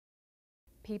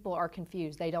people are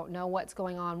confused. They don't know what's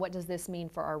going on. What does this mean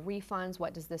for our refunds?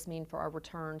 What does this mean for our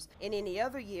returns? In any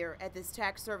other year, at this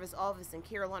tax service office in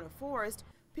Carolina Forest,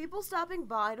 people stopping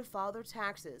by to file their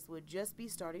taxes would just be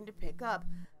starting to pick up.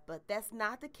 But that's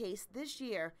not the case this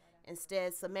year.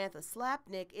 Instead, Samantha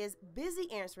Slapnick is busy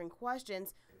answering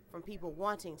questions from people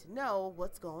wanting to know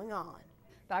what's going on.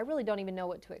 But I really don't even know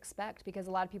what to expect because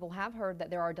a lot of people have heard that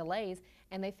there are delays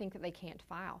and they think that they can't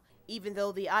file. Even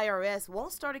though the IRS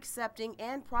won't start accepting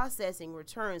and processing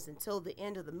returns until the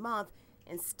end of the month,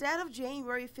 instead of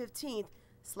January 15th,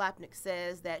 Slapnick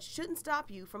says that shouldn't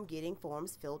stop you from getting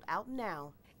forms filled out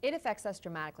now. It affects us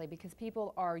dramatically because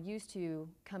people are used to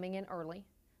coming in early,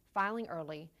 filing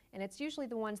early, and it's usually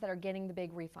the ones that are getting the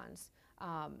big refunds.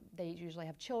 They usually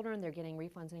have children. They're getting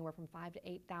refunds anywhere from $5,000 to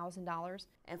 $8,000.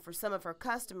 And for some of her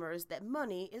customers, that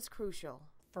money is crucial.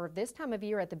 For this time of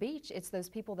year at the beach, it's those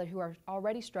people who are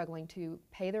already struggling to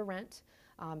pay their rent,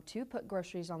 to put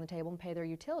groceries on the table and pay their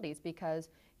utilities because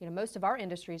most of our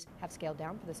industries have scaled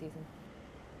down for the season.